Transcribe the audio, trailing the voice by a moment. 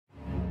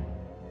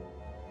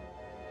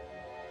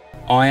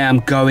I am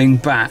going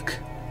back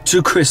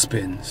to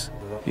Crispins.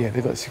 Yeah,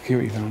 they've got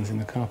security vans in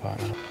the car park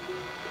now.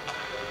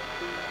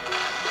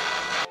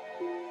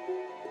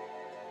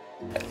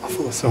 I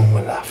thought someone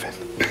was laughing.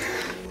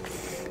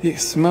 It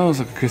smells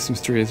like a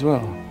Christmas tree as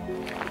well.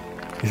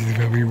 This is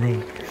where we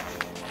roll.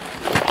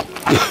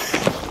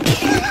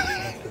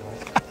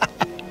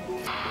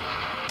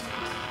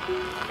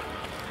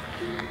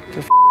 The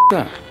f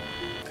that?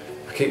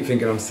 I keep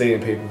thinking I'm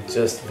seeing people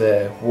just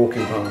there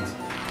walking past.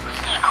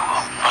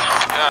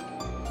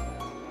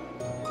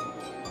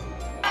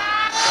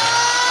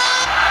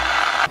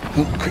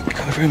 Oh, quick,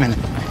 go for a minute.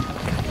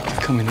 He's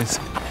coming this.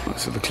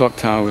 So the clock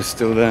tower is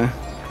still there.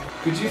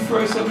 Could you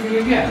throw something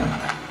again?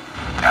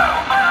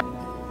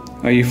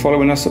 Are you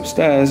following us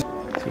upstairs?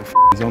 So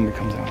a zombie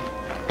comes out.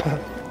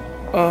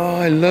 Oh,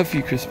 I love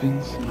you,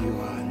 Crispins. You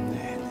are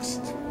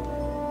next.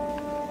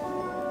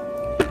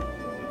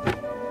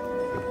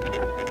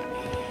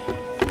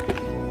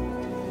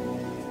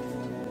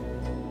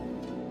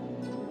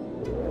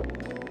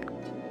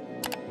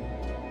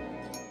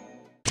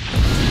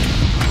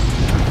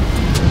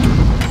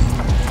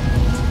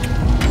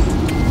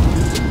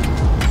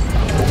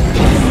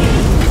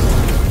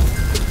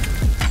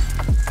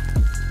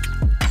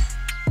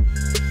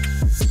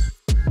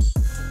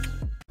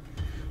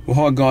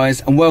 Well, hi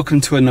guys, and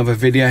welcome to another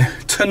video.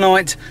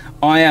 Tonight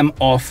I am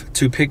off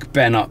to pick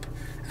Ben up,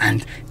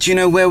 and do you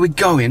know where we're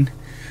going?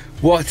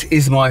 What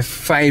is my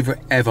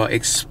favourite ever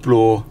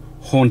explore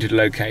haunted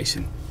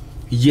location?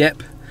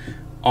 Yep,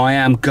 I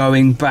am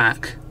going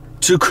back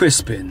to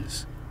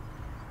Crispins.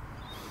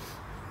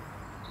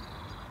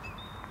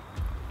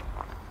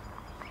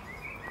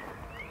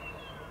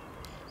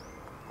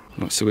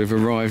 So we've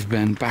arrived,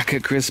 Ben, back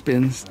at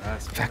Crispins.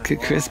 Back at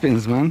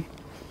Crispins, man.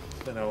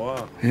 It's been a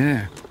while.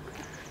 Yeah.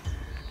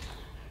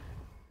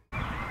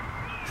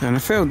 He's on the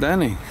field, there,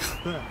 isn't he?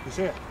 Yeah, you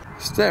see it?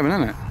 It's staring,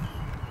 isn't it?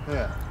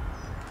 Yeah.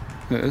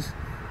 It is.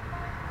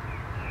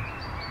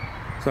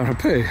 It's on a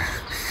poo.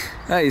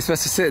 Hey, you're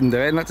supposed to sit and do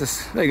it, not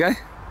just... There you go.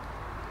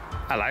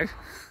 Hello.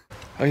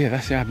 Oh yeah,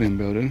 that's the admin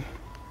building.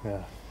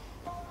 Yeah.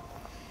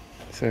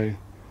 So...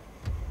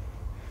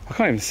 I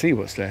can't even see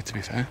what's there, to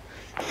be fair.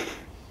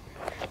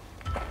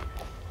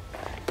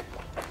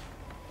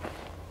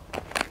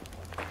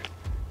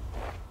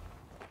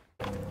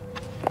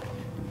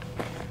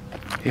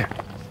 Yeah.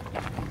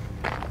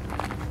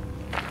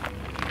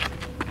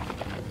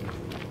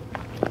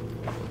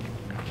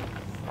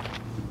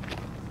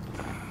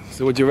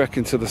 So what do you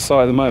reckon to the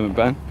site at the moment,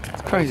 Ben?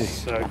 It's crazy.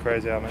 It's so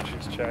crazy how much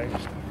it's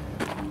changed.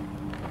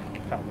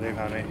 Can't believe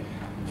how many.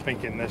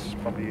 Thinking this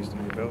probably used to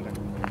be a building.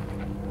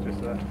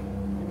 Just there.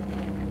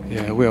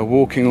 Yeah, we are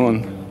walking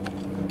on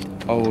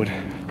old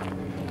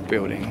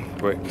building,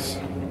 bricks,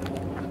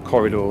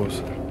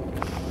 corridors.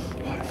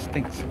 Oh, it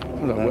stinks.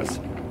 Hold on, what's...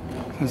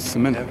 That's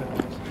cement.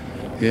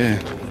 Yeah.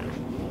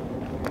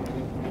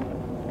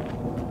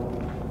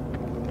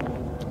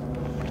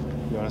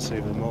 You want to see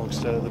the morgue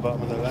still at the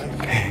bottom of the lake?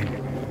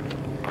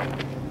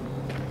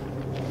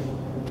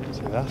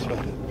 See, that's where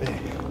it'd be.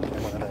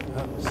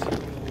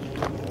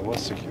 There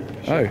was security.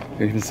 Oh, you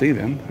can even see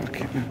them.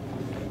 Okay.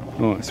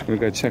 Alright, so we're going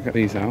to go check out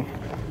these out.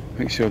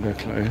 Make sure they're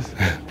closed.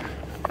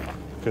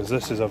 Because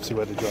this is obviously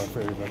where they drive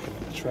through looking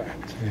at the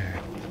tracks.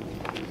 Yeah.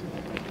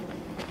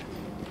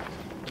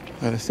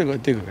 Oh, they've still got a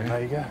digger there.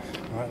 There you go,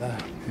 right there.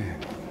 Yeah.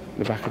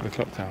 The back of the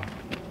clock tower.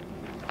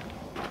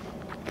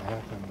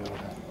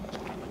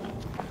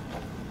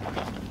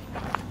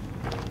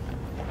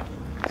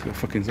 So a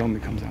fucking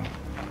zombie comes out.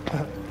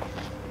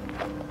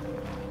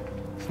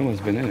 Someone's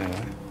been in there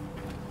though.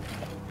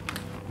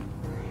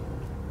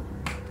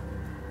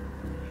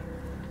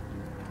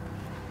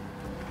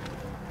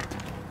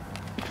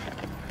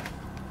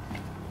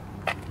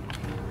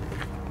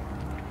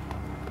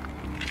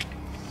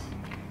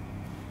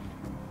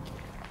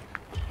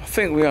 I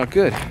think we are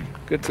good.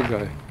 Good to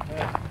go.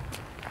 Yeah.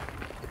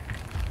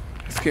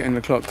 Let's get in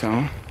the clock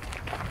tower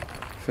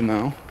for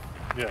now.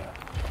 Yeah.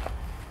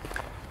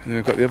 And then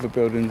we've got the other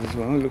buildings as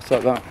well. It looks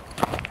like that.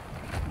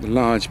 The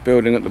large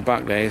building at the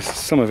back there,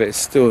 some of it is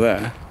still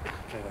there.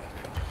 Yeah.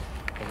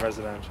 The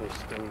residential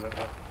still lit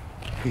up.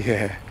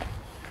 Yeah.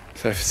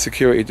 So if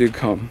security do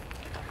come,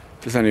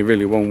 there's only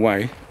really one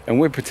way. And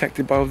we're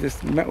protected by all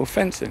this metal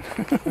fencing.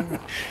 Probably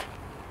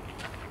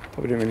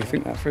didn't really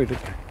think that through, did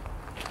they?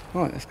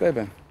 Alright, let's go,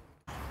 Ben.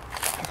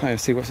 I can't even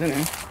see what's in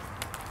it.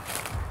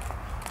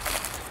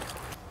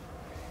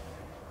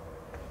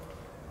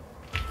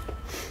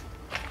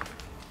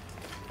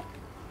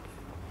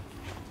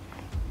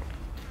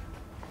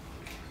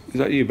 Is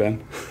that you, Ben?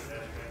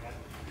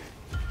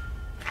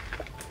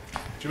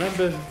 Do you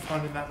remember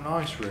finding that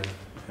nice room?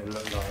 It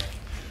looked like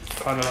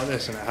kind of like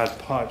this, and it had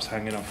pipes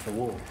hanging off the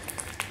wall.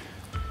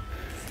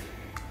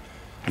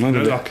 It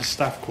looked like a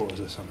staff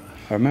quarters or something.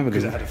 I remember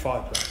because it had a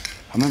fireplace.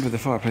 I remember the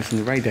fireplace and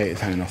the radiators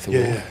hanging off the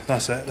wall. Yeah,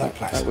 that's it. That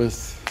place. That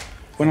was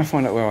when I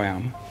find out where I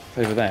am. It's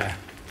over there.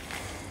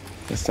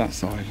 That's that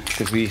side,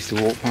 because we used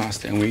to walk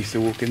past it, and we used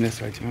to walk in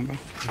this way. Do you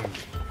remember?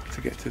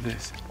 To get to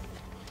this.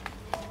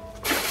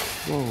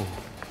 Whoa.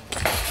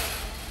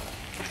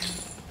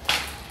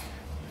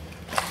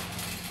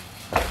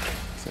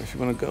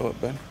 want to go up,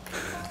 Ben?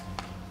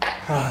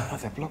 Oh,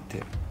 they blocked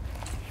it.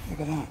 Look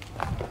at that.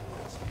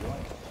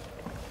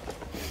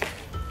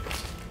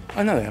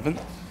 Oh, no, they haven't.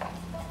 I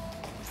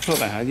thought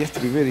they had. You have to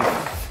be really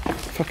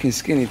fucking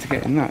skinny to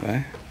get in that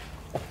there.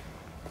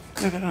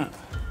 Look at that.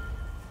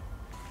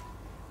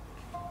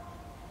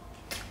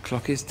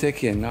 Clock is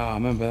ticking. Oh, I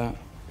remember that.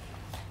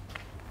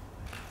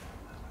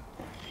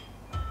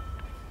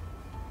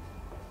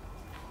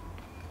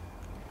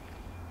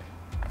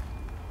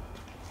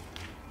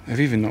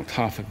 They've even knocked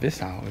half of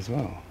this out as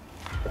well.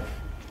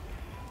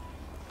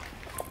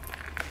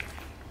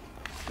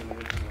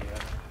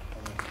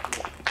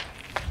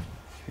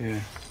 Yeah.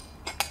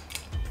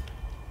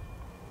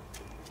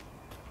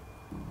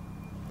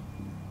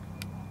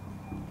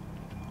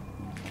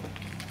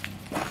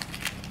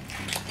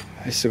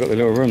 They've still got the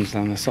little rooms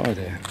down the side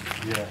here.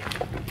 Yeah.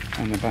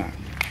 And the back.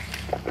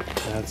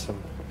 They had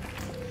some.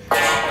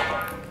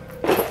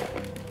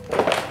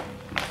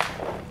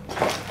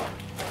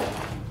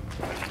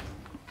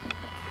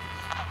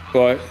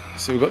 Right,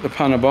 so we've got the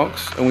panel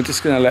box and we're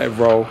just going to let it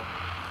roll.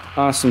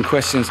 Ask some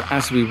questions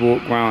as we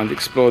walk round,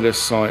 explore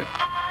this site.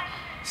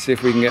 See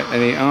if we can get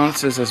any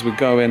answers as we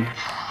go in.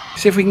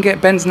 See if we can get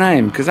Ben's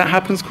name, because that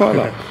happens quite a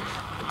lot.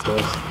 It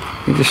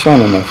does. You just shine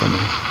on that for me.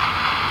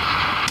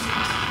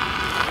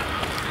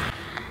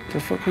 The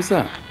fuck was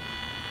that?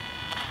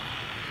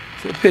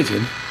 Is it a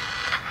pigeon?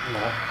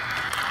 No.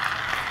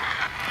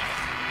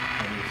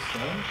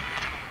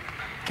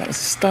 That was a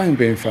stone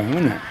being thrown,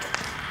 wasn't it?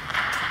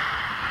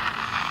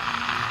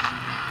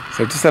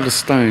 So just had a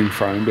stone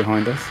thrown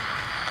behind us.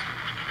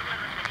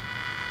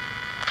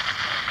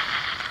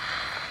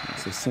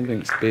 So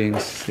something's being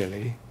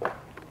silly,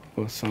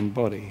 or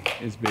somebody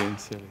is being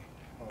silly.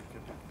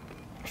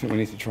 I think we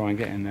need to try and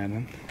get in there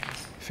then.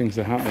 Things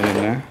are happening in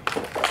there.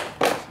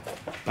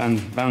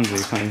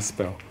 Bandsy can't even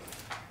spell.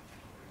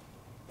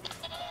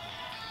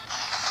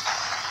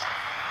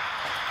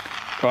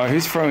 Right,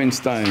 who's throwing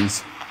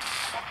stones?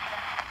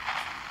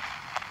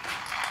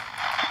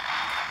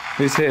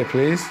 Who's here,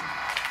 please?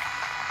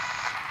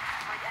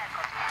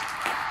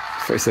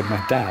 I thought he said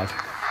my dad.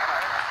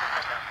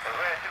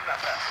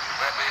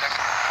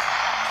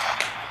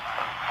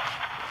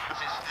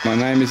 My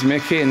name is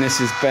Miki and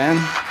this is Ben.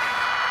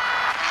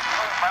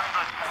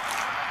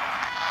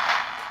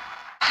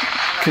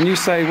 Can you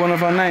say one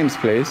of our names,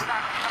 please?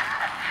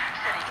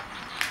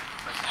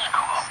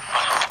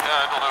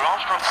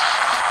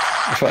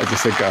 I thought I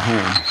just said go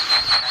home.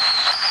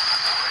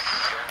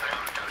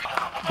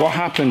 What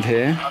happened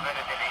here?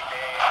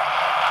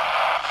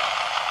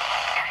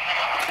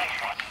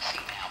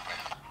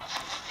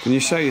 Can you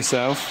show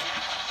yourself?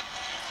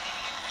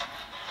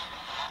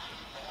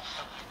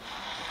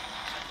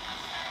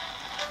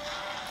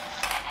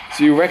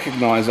 Do you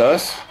recognise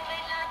us?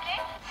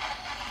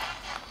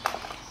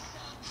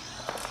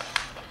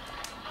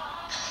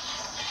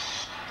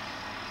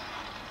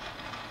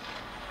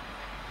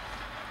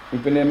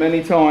 We've been here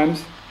many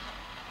times.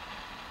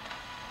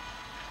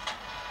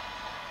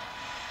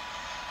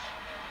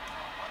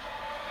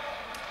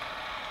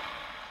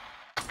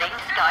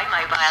 Sky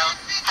Mobile.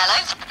 Hello,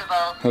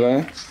 Festival.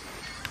 Hello?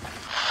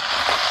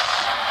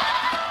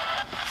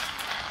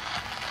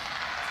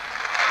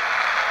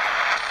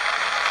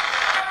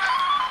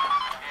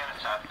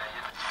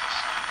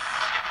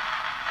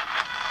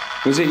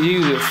 Was it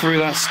you that threw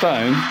that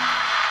stone?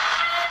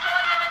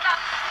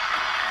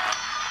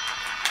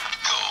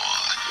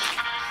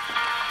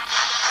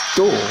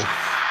 Door?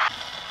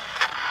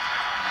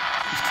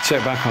 Have to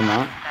check back on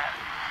that.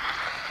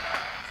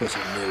 It's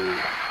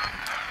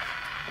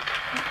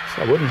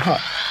a wooden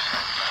hut.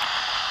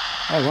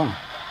 Oh wow.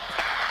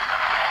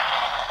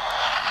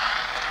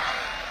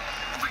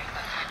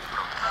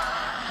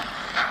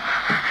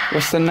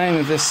 What's the name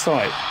of this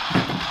site?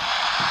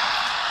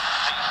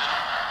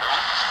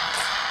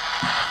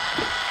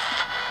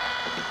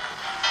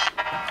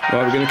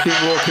 Right, we're going to keep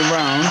walking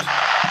round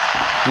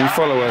and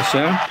follow us,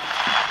 yeah?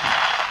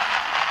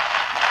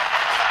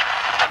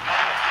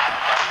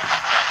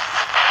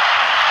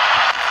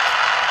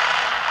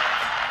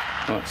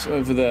 Right, so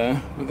over there,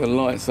 where the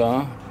lights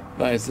are,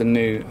 that is the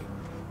new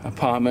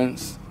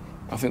apartments.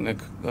 I think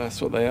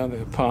that's what they are,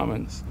 the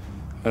apartments.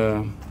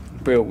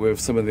 Built with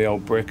some of the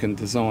old brick and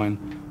design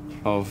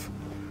of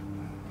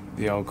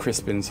the old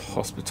Crispins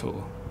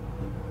hospital.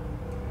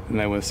 And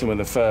they were some of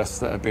the first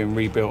that have been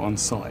rebuilt on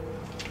site.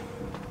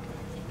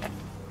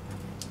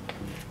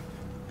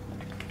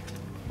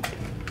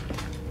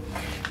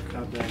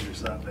 How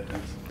dangerous that bit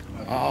is.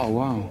 Oh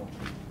wow.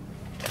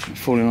 I'm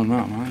falling on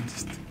that, man.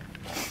 Just...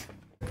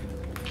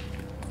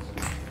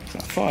 It's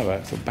like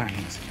fireworks or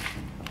bangs.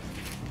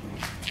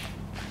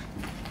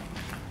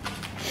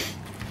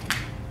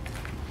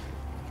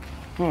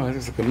 Oh, it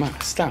looks like a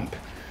map stamp.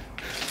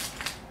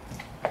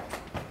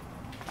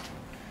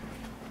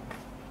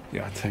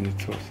 Yeah, I'll turn your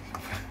torch.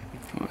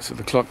 Right, so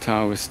the clock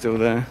tower is still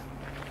there.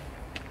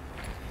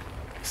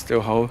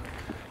 Still hold.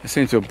 They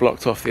seem to have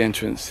blocked off the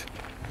entrance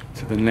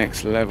to the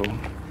next level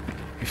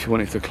if you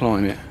wanted to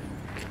climb it.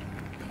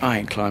 I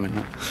ain't climbing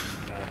that.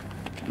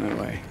 No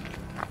way.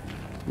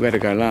 We had to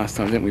go last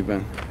time, didn't we,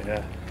 Ben?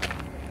 Yeah.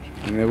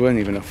 And there weren't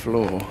even a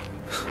floor.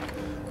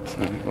 So,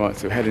 right,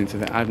 so we're heading to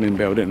the admin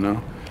building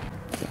now.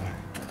 So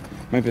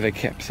maybe they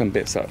kept some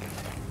bits up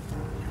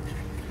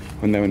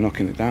when they were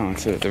knocking it down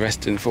so that the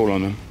rest didn't fall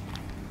on them,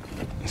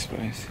 I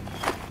suppose.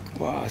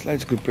 Wow, there's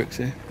loads of good bricks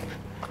here.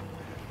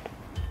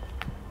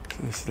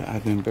 So this is the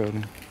admin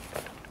building.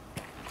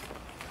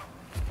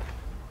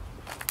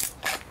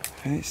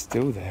 And it's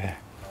still there.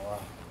 Oh, wow.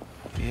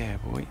 Yeah,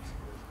 boy.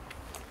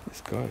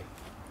 Let's go.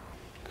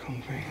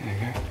 Concrete, there you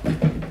go.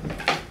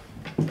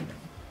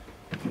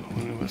 I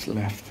wonder what's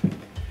left.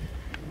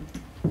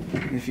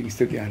 If you can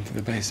still get into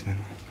the basement.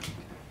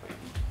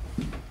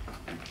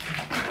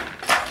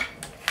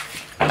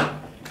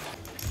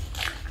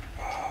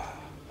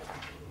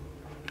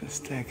 The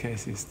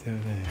staircase is still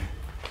there.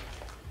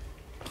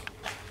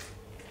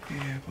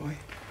 Yeah, boy.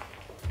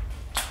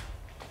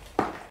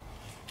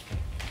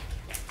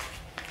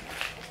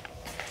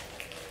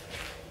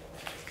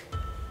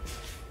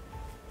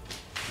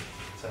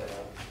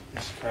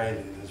 It's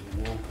crazy, there's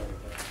wallpaper.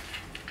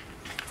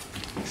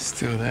 It's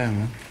still there,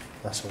 man.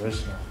 That's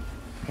original.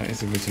 That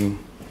is original.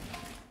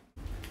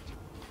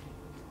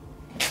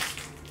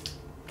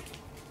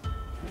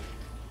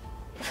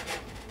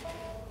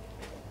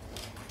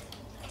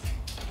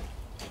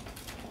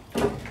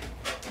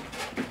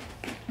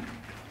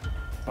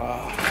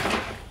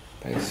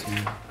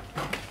 Basement.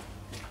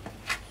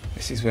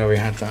 This is where we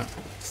had that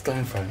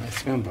stone throw,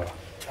 let's remember? Oh,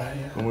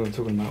 yeah. When we were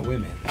talking about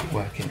women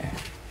working there.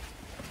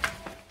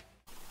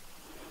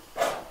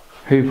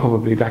 Who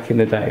probably back in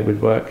the day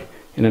would work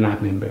in an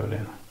admin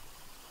building?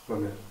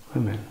 Women.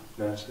 Women.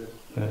 Nurses.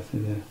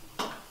 Nurses,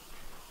 yeah.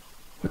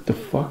 What the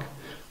fuck?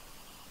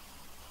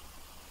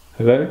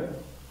 Hello?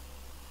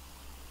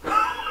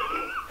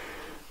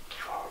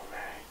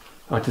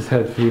 I just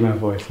heard female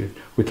voices.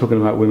 We're talking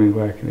about women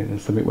working it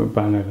and something went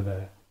bang over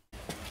there.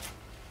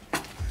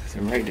 There's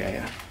a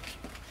radiator.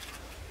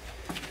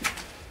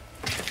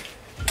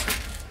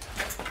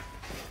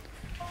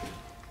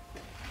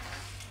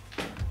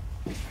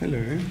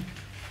 Hello.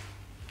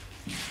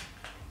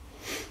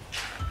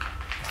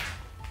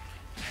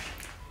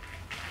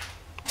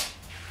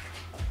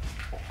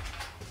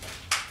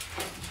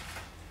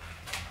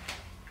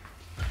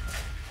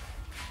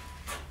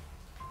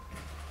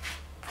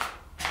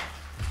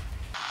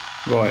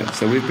 Right,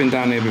 so we've been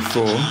down here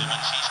before.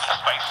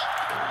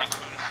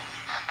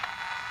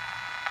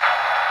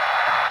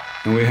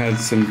 And we had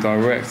some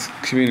direct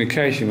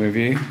communication with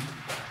you.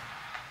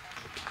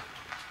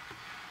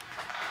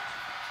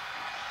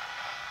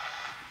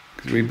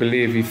 Because we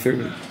believe you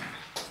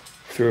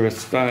threw a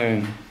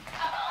stone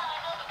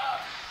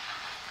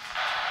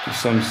of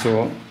some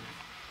sort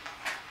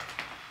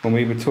when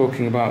we were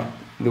talking about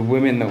the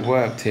women that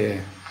worked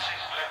here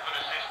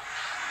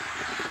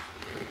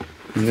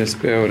in this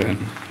building.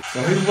 So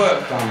who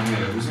worked down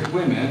here? Was it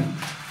women?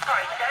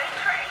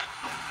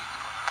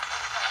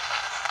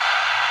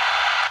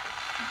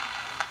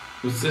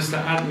 Was this the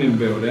admin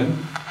building?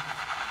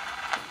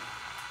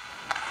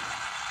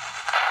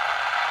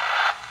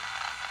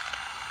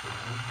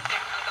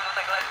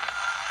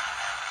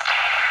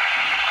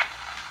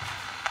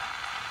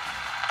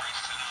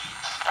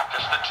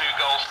 Just the 2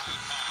 goals.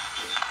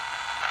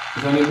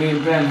 There's only me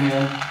and Ben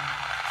here.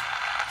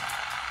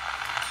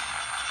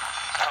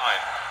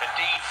 Time,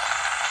 indeed.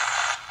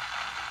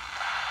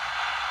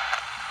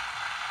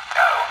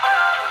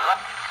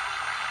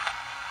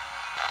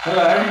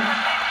 Hello?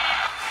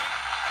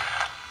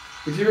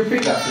 Could you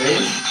repeat that,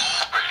 please?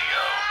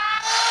 Radio.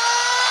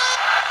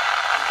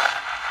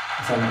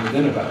 That's how much we're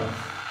dinner about.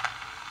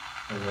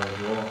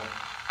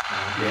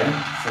 Yeah?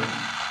 That's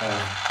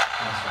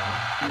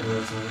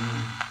right.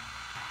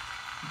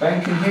 Ben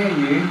can hear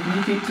you. Can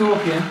you keep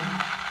talking?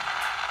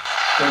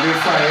 Don't be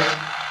afraid.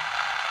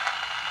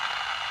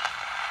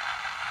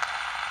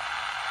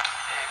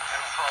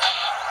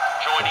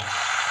 Joining.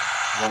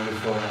 One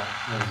before that.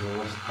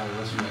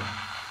 What's your name?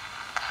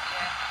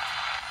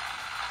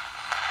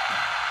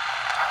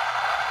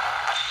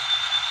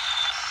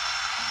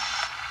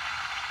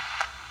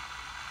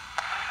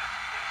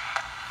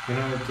 You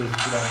know, there's that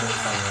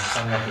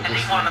sound like a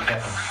distant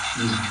kettle.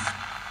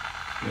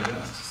 Yeah,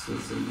 that's just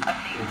some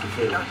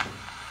interference.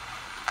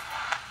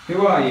 Who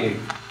are you?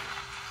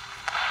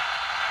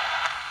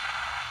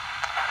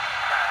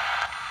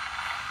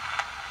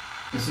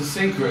 It's a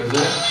secret, is it?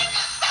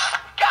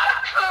 Got a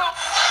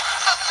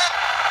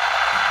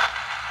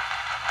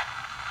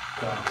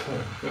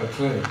clue. Got a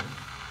clue.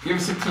 Give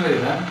us a clue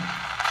then.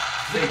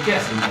 Is it a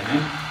guessing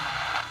game?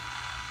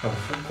 Oh,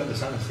 put the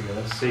sentence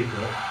together.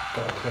 Secret.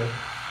 Got a clue.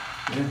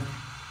 Yeah.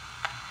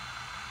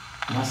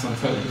 And that's on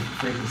totally different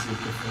frequencies,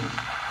 different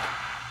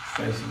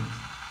stations.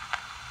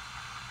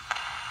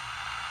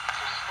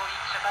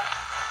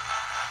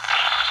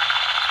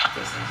 I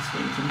guess I just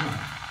want to know.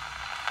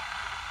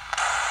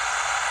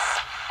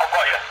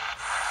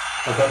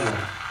 I got you.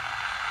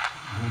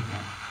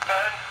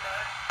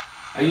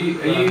 Are you?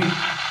 Do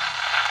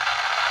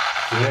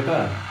you hear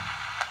Burn?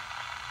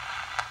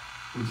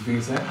 What do you think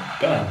it's that?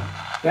 Burn.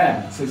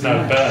 Ben. So it's No,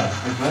 Ben. Burn.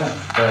 It's Ben.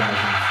 Burn was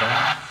in the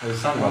fire. There's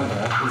someone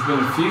there. There's been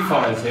a few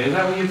fires here. Is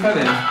that what you're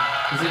telling?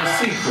 Is it a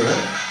secret?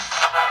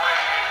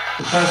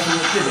 The person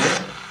that did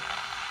it?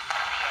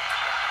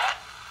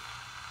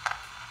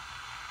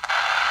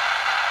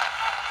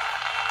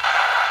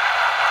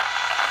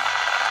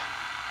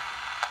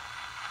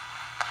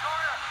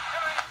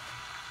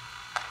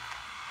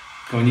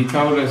 When you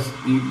told us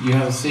you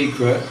have a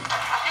secret,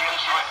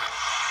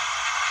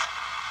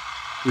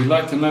 we'd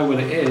like to know what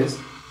it is.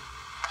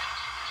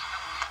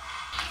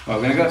 Right,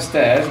 we're going to go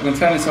upstairs, we're going to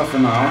turn this off for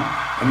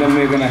now, and then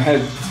we're going to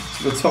head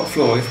to the top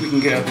floor if we can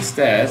get up the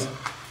stairs.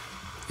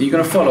 Are you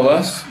going to follow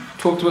us?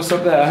 Talk to us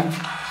up there.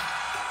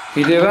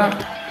 Can you do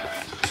that?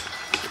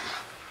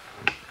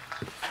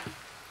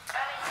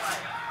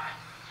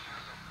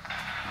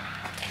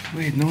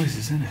 Weird noises,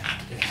 isn't it?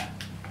 Yeah.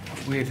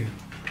 Weird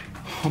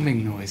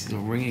humming noises or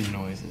ringing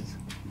noises.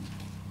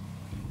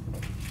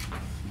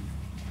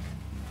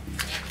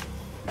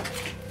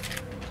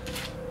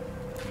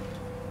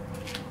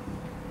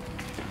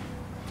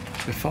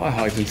 The fire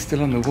hydrant's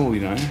still on the wall,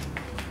 you know.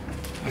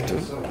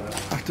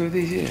 After all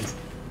these years.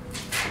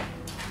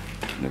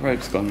 The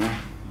rope's gone now.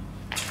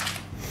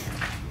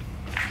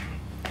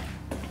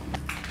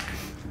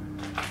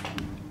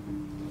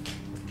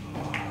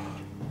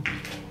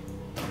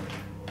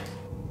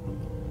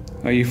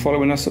 Are you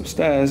following us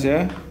upstairs,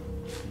 yeah?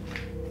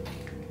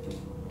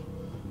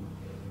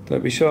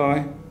 Don't be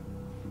shy.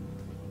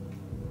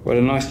 We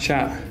had a nice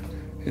chat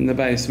in the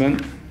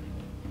basement.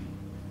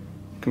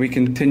 Can we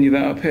continue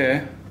that up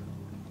here?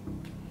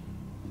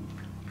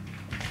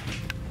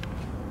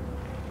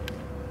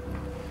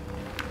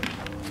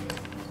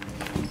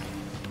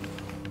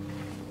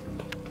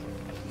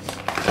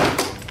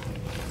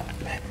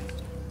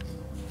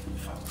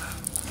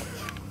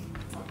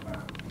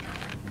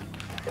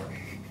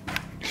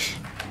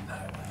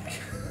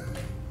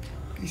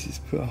 He's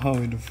just put a hole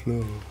in the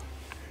floor.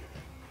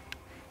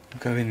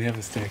 Go in the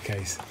other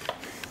staircase.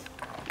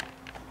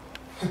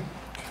 You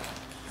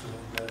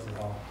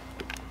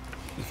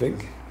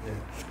think? Yeah.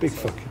 It's big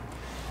fucking.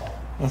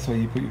 That's where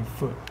you put your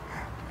foot.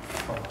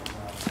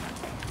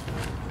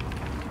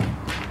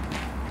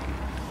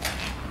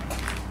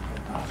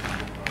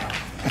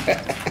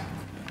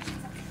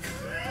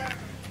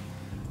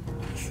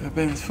 So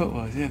Ben's foot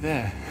was, yeah,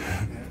 there.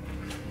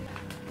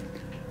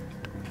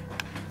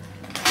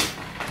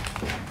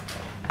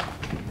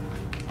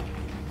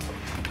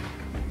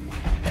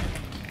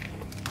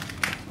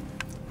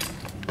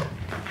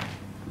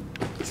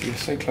 You're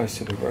so close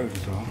to the road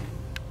as well.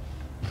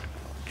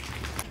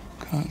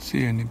 Can't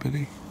see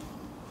anybody.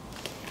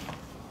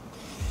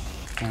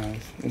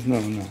 There's no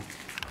one there.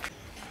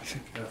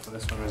 Yeah, for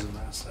this one isn't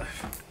that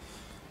safe.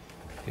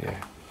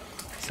 Yeah.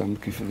 So I'm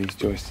looking for these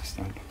joists to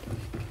stand.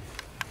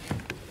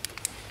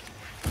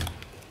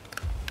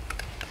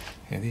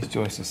 Yeah, these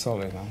joists are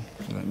solid, man.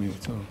 They don't move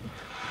at all.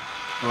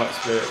 Right,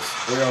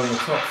 spirits. We're on the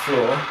top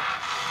floor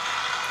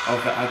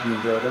of the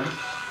admin building.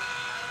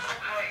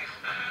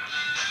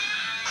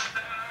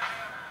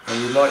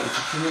 And we'd like you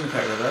to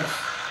communicate with us.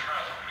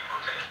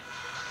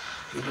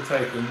 People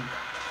taken.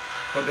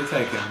 What they're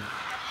taking.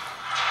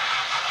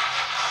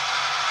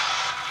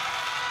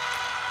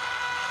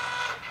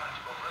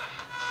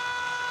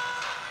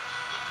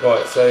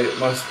 Right, so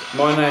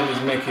my name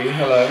is Miki,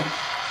 hello.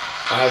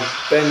 I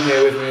have Ben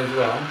here with me as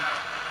well.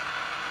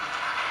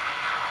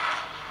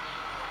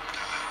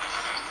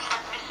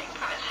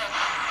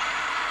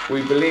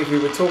 We believe we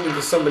were talking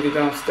to somebody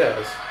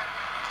downstairs.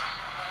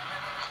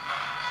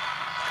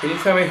 Can you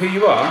tell me who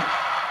you are?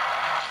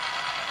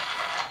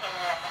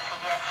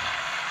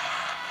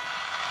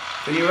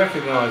 Do you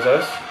recognise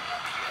us?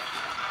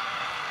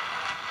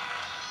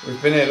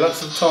 We've been here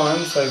lots of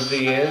times over the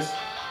years.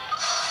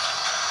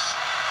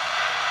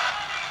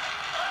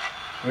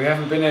 We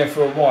haven't been here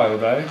for a while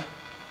though. That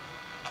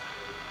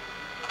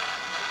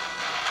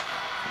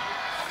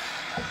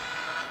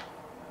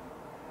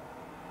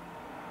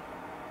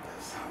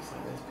sounds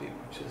like there's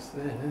people just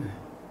there, doesn't it?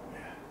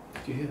 Yeah.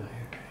 Did you hear that?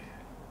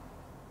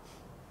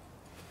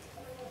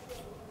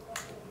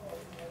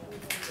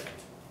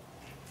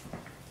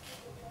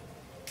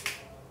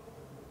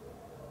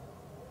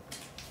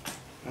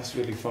 That's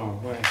really far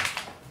away.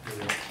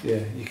 Yeah,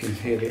 you can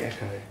hear the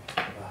echo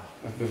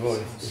of the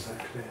voice.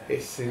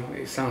 It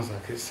sounds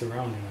like it's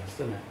surrounding us,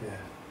 doesn't it? Yeah.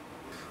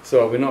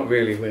 So we're not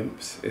really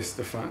wimps, it's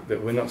the fact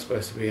that we're not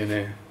supposed to be in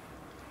here.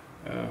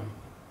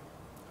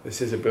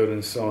 This is a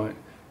building site.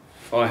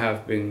 I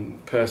have been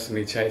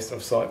personally chased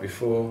off site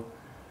before,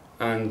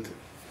 and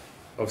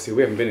obviously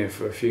we haven't been here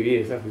for a few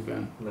years, have we,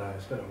 Ben? No,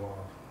 it's been a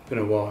while. It's been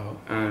a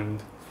while,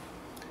 and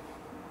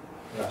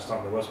Last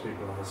time there was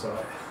people on the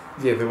site.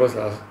 yeah, there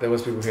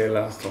was people here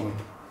last time,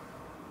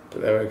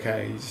 but they're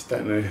okay. You just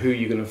don't know who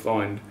you're going to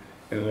find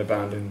in an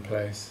abandoned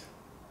place.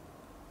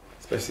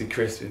 Especially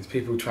Crispins.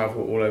 People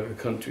travel all over the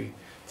country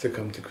to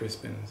come to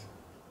Crispins.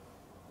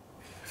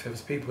 If there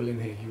was people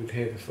in here, you would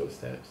hear the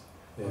footsteps.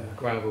 Yeah. On the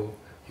gravel,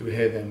 you would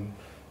hear them.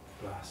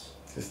 Glass.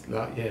 Just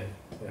like, yeah.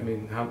 Yeah. I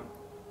mean, how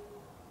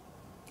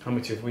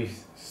much have we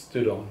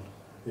stood on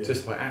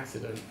just by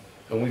accident,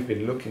 and we've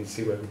been looking to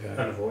see where we go.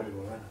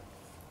 Unavoidable, isn't it?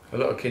 A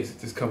lot of kids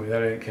just come here,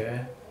 they don't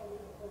care.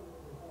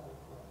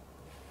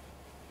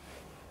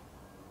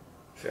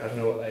 See, I don't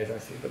know what that is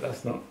actually, but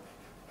that's not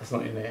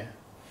in there.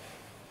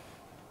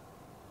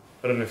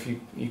 I don't know if you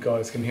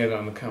guys can hear that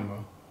on the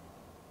camera.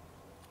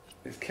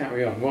 Let's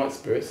carry on. Right,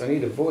 spirits, I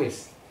need a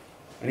voice.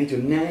 I need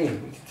your name. You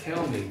need to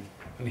tell me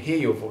and hear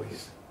your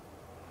voice.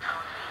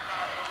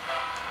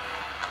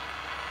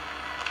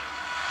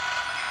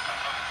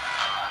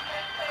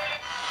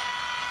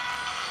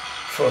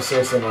 Thought I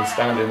saw someone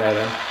standing there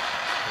then.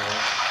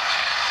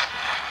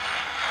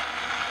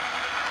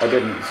 I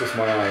didn't, it's just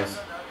my eyes.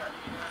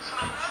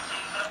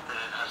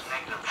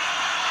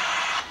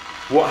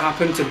 What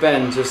happened to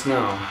Ben just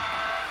now?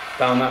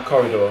 Down that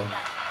corridor?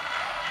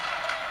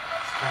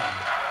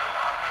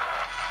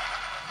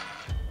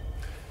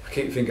 I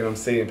keep thinking I'm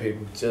seeing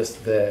people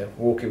just there,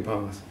 walking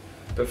past.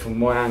 But from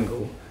my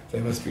angle, they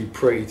must be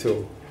pretty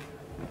tall.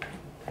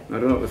 I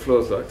don't know what the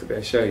floor's like today,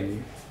 I'll show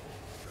you.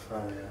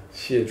 Oh, yeah.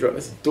 Sheer drop,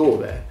 there's a door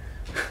there.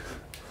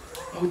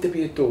 Why would there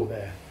be a door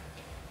there?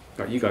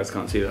 Right, you guys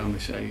can't see that, I'm going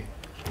to show you.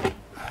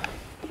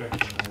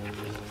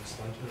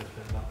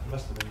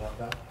 Must have been like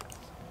that.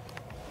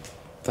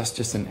 That's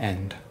just an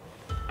end.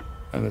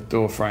 And the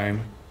door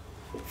frame.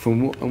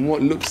 And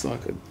what looks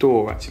like a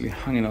door actually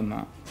hanging on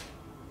that.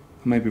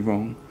 I may be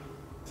wrong.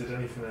 Did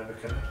anything ever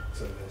connect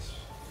to this?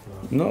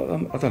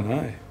 No, I don't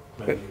know.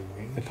 Maybe a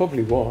wing? It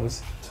probably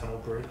was. Tunnel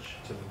bridge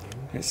to the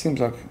wing? It seems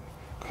like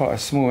quite a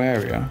small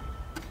area.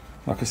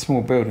 Like a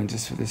small building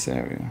just for this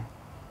area.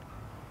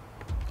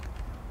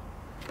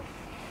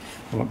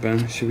 Right,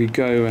 Ben, should we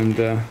go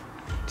and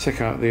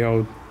check out the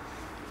old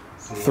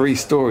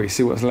 3-story,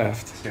 see what's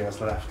left? See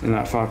what's left. In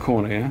that far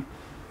corner, yeah?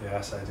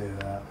 Yes, I do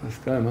that. Let's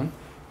go, man.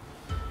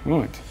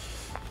 Right.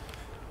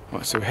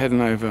 Right, so we're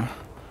heading over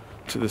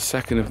to the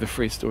second of the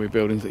 3-story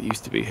buildings that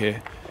used to be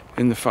here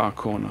in the far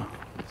corner.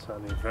 It's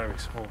only a very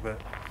small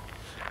bit.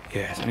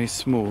 Yeah, it's only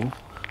small,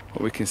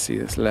 what we can see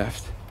that's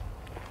left.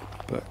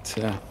 But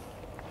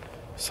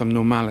some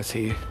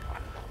normality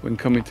when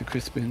coming to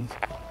Crispins.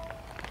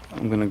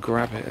 I'm going to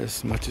grab it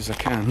as much as I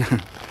can.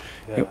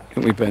 Yeah.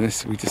 Don't we,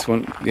 Bennis? We just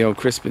want the old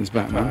Crispins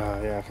back, man.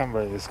 Yeah, I can't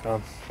believe it's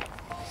gone.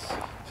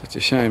 Such a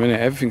shame, isn't it?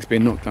 Everything's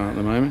been knocked down at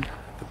the moment.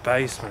 The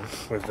basement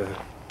with the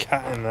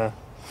cat in there.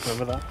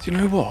 Remember that? Do you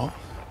know what?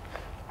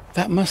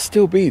 That must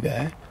still be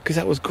there, because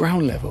that was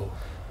ground level.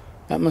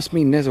 That must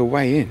mean there's a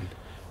way in.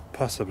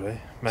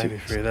 Possibly. Maybe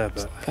through there,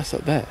 but... That's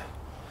up there.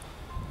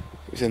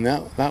 It was in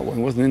that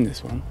one, wasn't in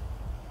this one.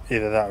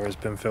 Either that or it's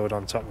been filled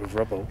on top with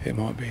rubble. It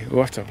might be.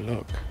 We'll have to have a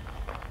look.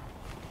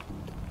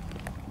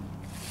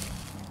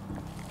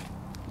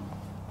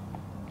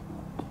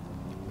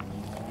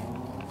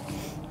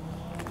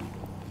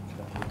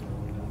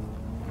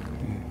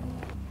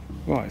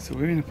 Right, so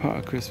we're in a part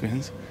of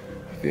Crispins,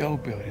 the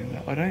old building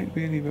that I don't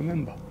really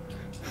remember.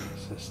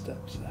 There's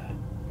steps there.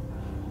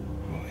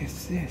 What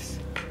is this?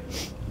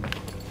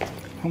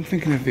 I'm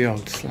thinking of the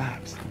old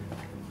slabs.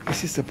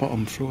 This is the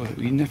bottom floor that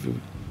we never...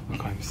 I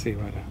can't even see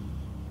right now.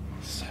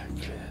 So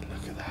clear,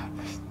 look at that.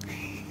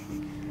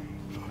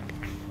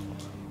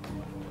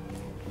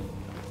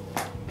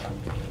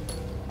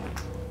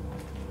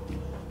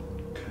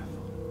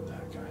 Careful,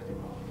 don't go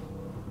anymore.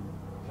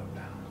 Look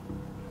down.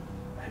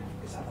 Hey,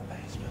 is that the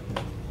basement?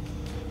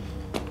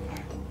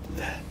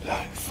 There,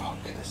 look, fuck.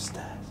 The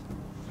stairs.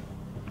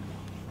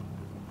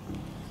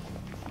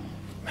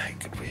 Mate,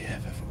 could we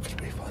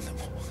find them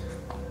all?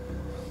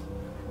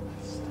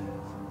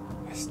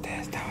 There's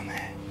stairs down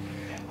there.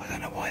 I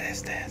don't know why there's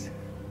stairs.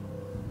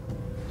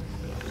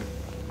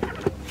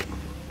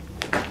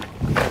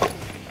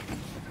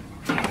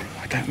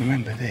 I don't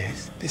remember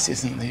this. This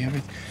isn't the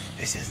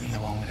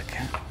one with the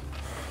cat.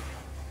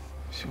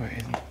 Sure it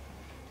isn't.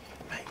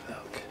 Mate,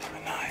 look. I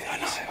know.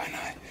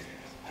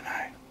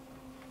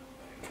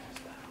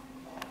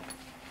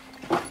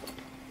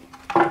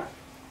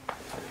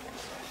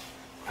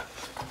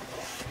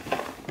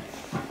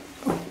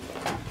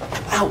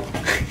 Ow!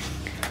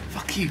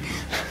 Fuck you.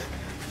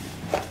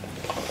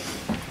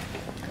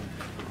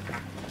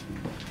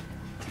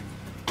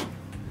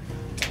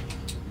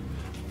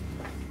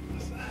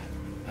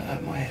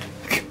 My head.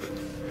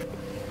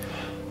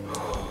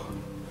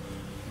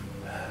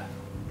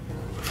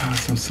 Found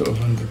some sort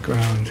of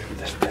underground.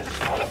 This bit's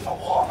full of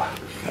water.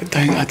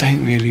 I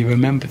don't really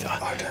remember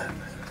that. I don't.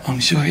 I'm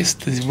sure it's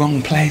the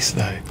wrong place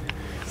though.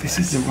 This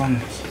is the wrong.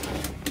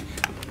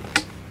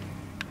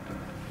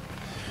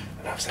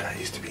 And obviously that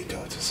used to be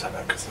door to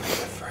summer because there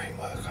was a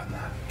framework on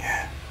that.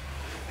 Yeah.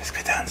 Let's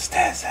go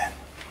downstairs then.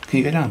 Can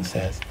you go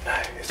downstairs? No,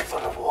 it's full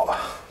of water.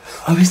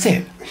 Oh, is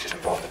it? We should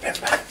have brought the bin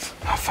back.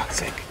 Oh, fuck's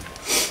sake.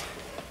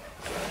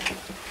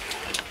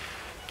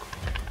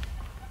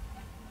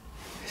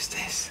 What's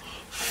this?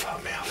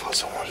 Fuck me, I thought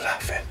someone was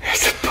laughing.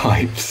 It's the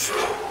pipes.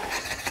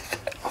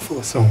 I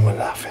thought someone was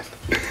laughing.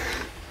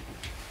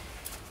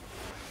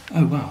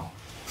 Oh, wow.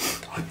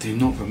 I do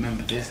not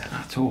remember this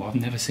at all. I've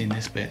never seen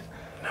this bit.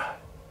 No.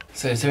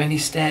 So is there any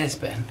stairs,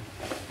 Ben,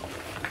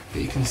 that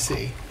you can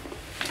see?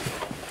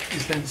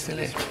 Is Ben still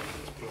here?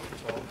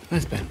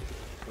 Where's Ben?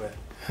 Where?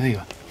 There you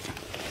are.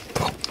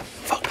 Oh,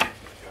 fuck.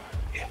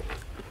 Yeah.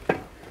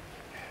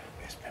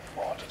 It's been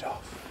warded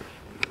off.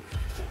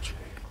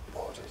 Literally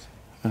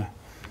warded.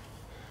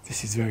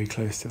 This is very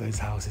close to those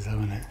houses,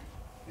 isn't it?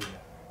 Yeah.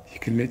 You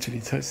can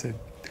literally touch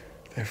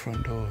their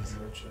front doors.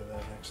 Literally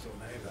their next door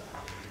neighbour.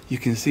 You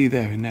can see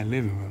there in their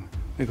living room,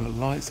 they've got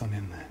lights on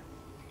in there.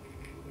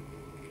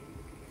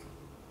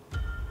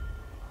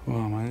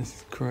 Wow, man, this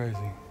is crazy.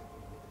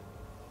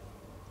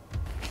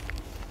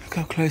 Look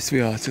how close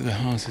we are to the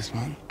houses,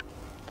 man.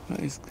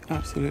 That is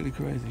absolutely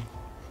crazy.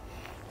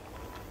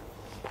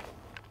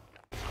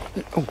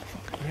 Oh,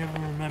 fuck. Do you ever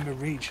remember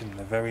reaching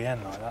the very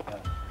end like that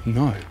then?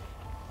 No, Okay.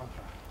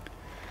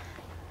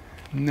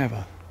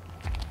 never.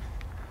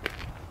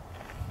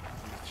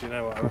 Do you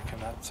know what I reckon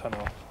that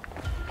tunnel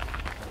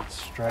went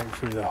straight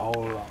through the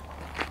whole lot?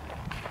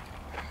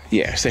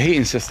 Yeah, it's a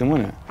heating system,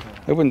 wasn't it?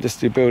 They wouldn't just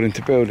do building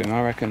to building.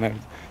 I reckon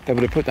they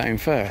would have put that in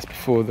first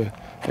before they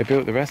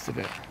built the rest of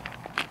it.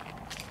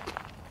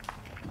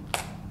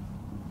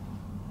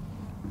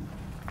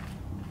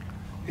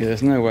 Yeah,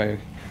 there's no way.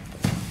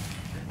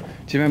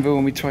 Do you remember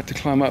when we tried to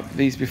climb up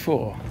these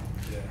before?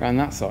 Yeah. Around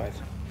that side?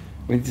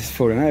 We were just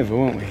falling over,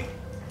 weren't we?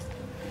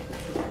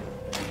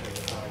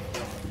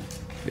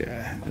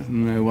 Yeah, there's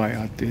no way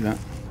I'd do that.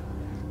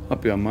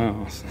 I'd be on my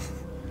arse.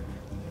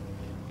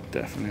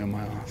 Definitely on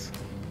my arse.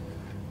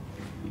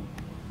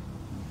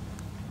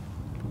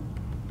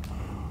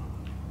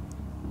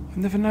 I've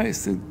never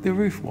noticed the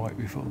roof white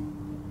before.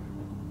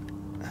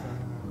 I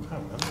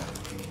can't remember.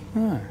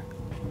 No.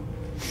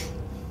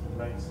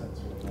 Makes sense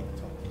with that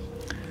top.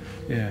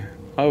 Yeah.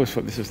 I always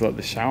thought this was like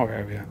the shower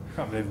area. I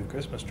can't believe the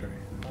Christmas tree.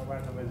 How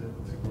random is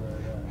it to grow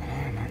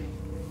there?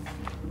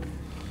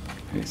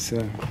 It's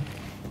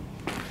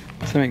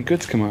something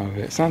good's come out of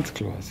it. Santa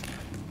Claus.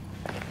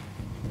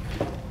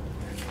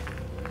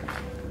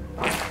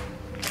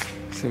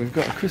 So we've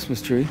got a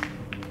Christmas tree.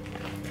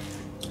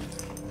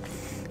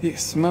 It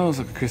smells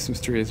like a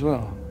Christmas tree as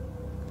well.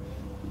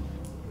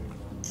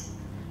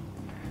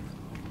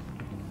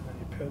 And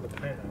you peel the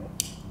paint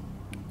out.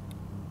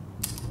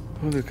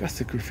 Oh, look, that's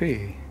the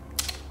graffiti.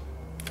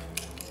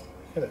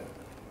 Look at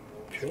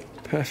it.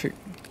 Pure.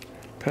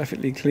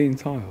 Perfectly clean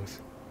tiles.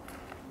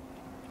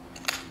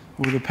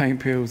 All the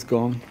paint peel's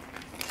gone.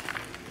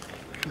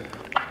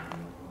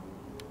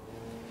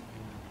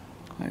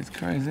 That is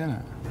crazy, isn't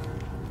it?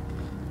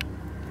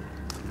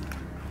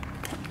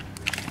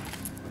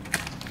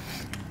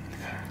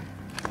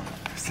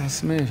 It's so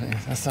smooth.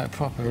 That's like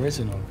proper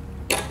original.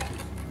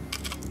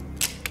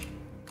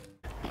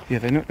 Yeah,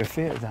 they knocked the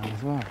theatre down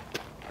as well.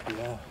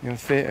 Yeah. Your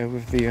theatre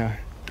with the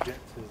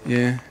Projectors.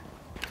 yeah.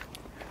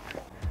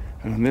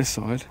 And on this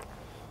side,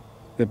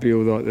 there'd be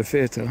all like the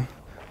theatre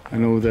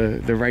and all the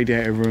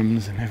radiator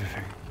rooms and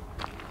everything.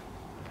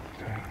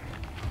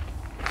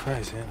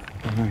 Crazy, isn't it?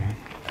 I know.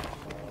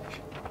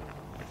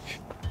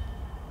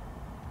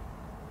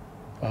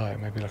 Oh, it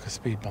may be like a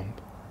speed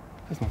bump.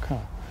 There's my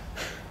car.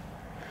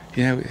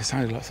 You know, it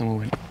sounded like someone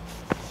went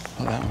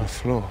like that on the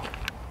floor.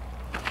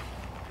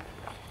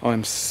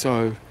 I'm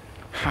so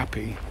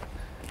happy.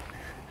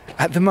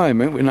 At the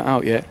moment, we're not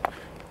out yet.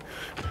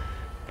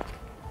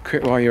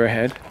 Quit while you're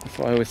ahead, that's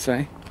what I always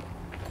say.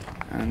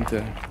 And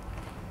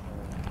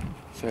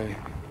so,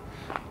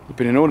 we've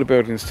been in all the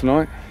buildings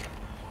tonight.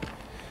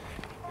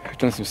 We've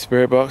done some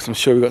spirit box. I'm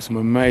sure we got some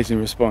amazing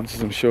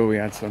responses. I'm sure we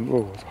had some.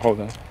 Oh,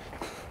 hold on.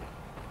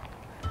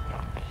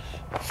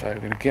 So we're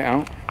going to get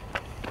out.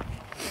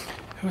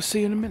 We'll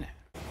see you in a minute.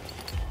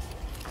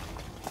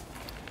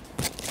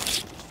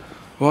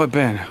 Right,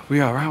 Ben, we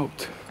are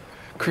out.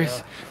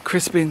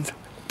 Crispins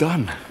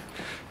done.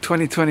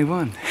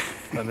 2021.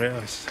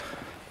 Unrealised.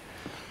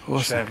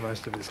 Awesome. Shame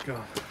most of it's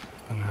gone.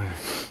 I know.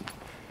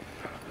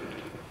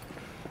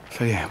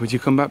 So yeah, would you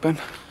come back, Ben?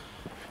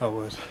 I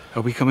would.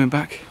 Are we coming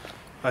back?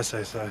 I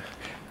say so.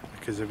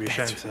 Because it'd be a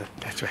shame to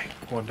That's right.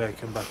 one day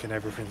come back and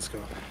everything's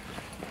gone.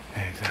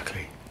 Yeah,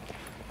 exactly.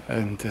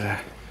 And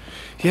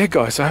yeah,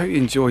 guys, I hope you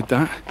enjoyed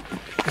that.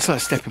 It's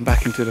like stepping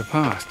back into the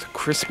past.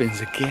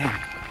 Crispins again.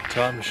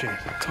 Time machine.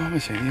 Time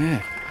machine,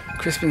 yeah.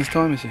 Crispins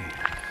time machine.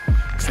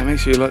 So make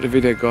sure you like the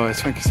video,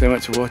 guys. Thank you so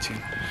much for watching.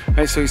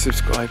 Make sure you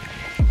subscribe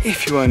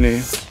if you are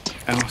new.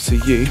 And I'll see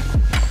you.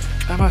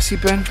 And I'll see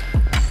Ben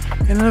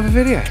in another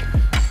video.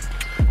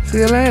 See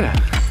you later.